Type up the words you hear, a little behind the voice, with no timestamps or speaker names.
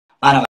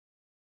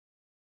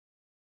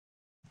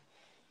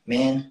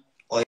Men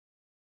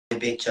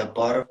Oybek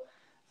Jabborov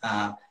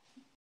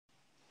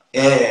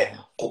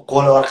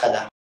qo'l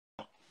orqada.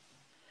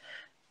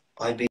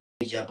 Oybek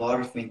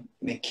Jabborov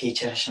men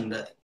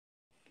kechirishimda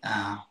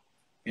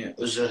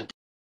uzr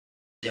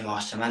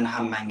demoqchiman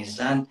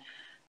hammangizdan.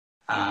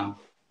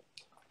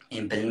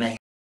 Men bilmay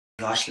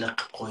yoshlik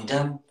qilib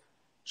qo'ydim.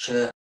 Shu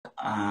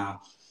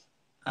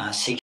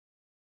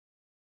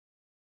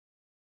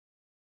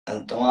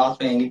iltimos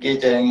meni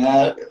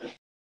kechiringlar.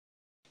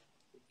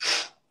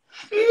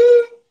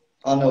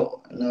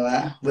 Nima?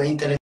 Bu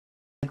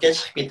internetga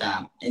chiqib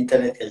ketam.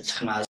 Internetga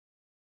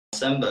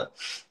chiqmasin bu.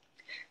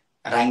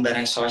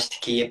 Rang-barang sochni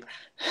kiyib,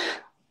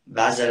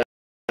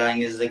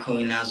 ba'zilaringizda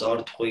ko'nglingiz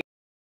ortib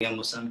qo'ygan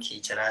bo'lsam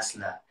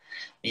kechirasizlar.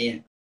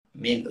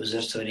 Men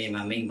uzr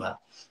so'rayman ming bor.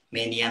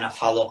 Meni yana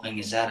follow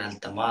qilingizlar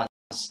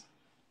iltimos.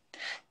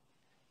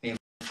 Men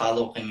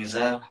follow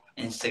qilingizlar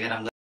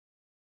Instagramda.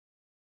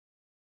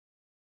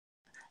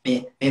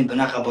 Men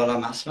bunaqa bola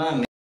emasman.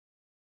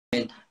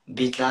 Men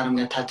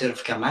betlarimga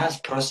tatuировка emas,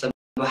 просто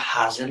bu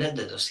hazil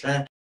edi do'stlar.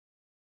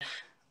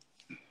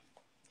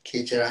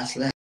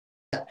 Kechirasizlar.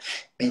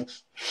 Men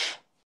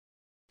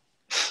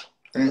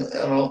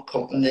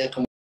bunday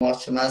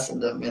qilmoqchi emas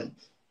edim.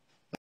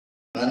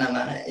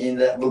 Mana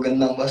endi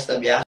bugundan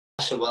boshlab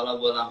yaxshi bola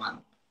bo'laman.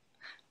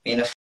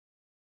 Meni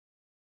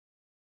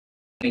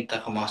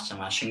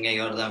qilmoqchiman. Shunga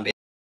yordam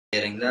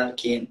beringlar.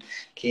 Keyin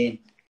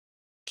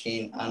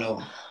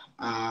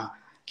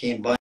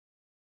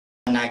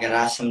boyagi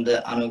rasmni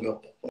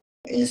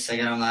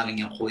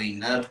Instagramlaringga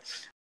qo'yinglar.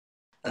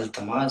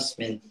 Iltimos,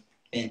 men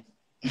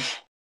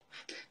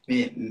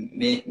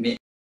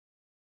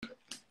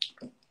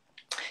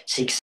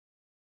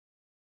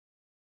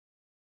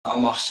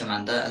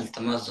olmoqchiman-da.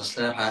 Iltimos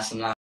do'stlar,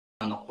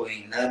 rasmlarni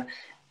qo'yinglar.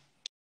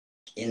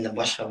 Endi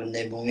boshqa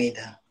bunday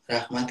bo'lmaydi.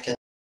 Rahmat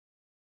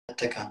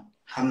kattakon.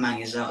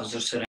 Hammangizdan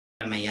uzr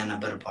so'rayman yana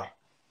bir bor.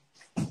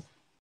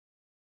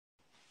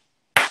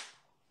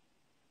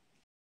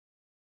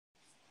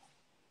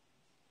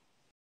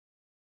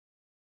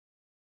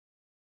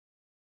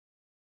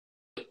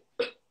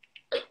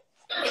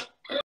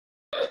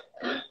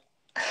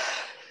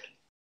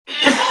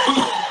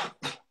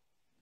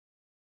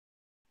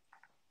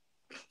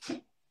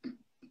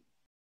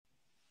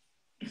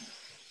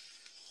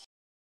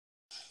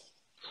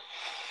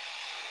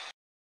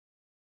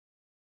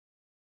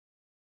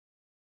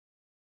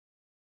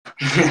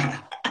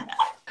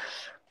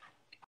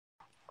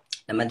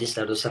 Nima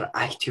deysizlar do'stlar,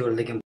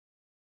 aktyorligim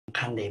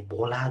qanday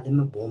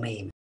bo'ladimi,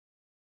 bo'lmaymi?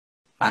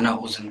 Mana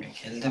o'zimga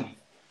keldim.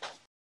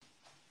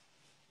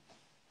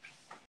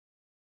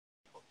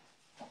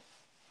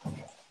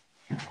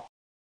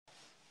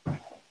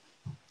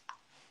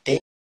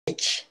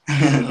 Hech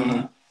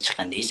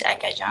qandaysiz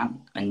akajon,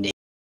 bunday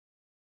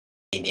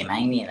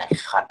demang, meni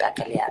xafa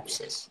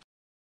qilyapsiz.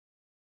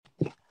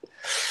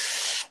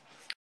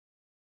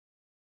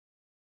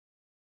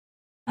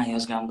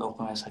 Yozganimda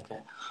o'qimaysiz aka.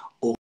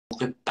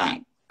 O'qibman.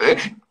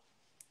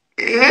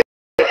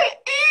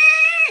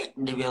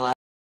 deb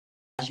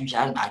yig'lashim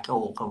shart. Aka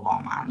o'qib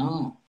olmanu.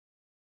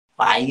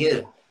 Voy,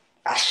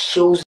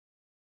 shu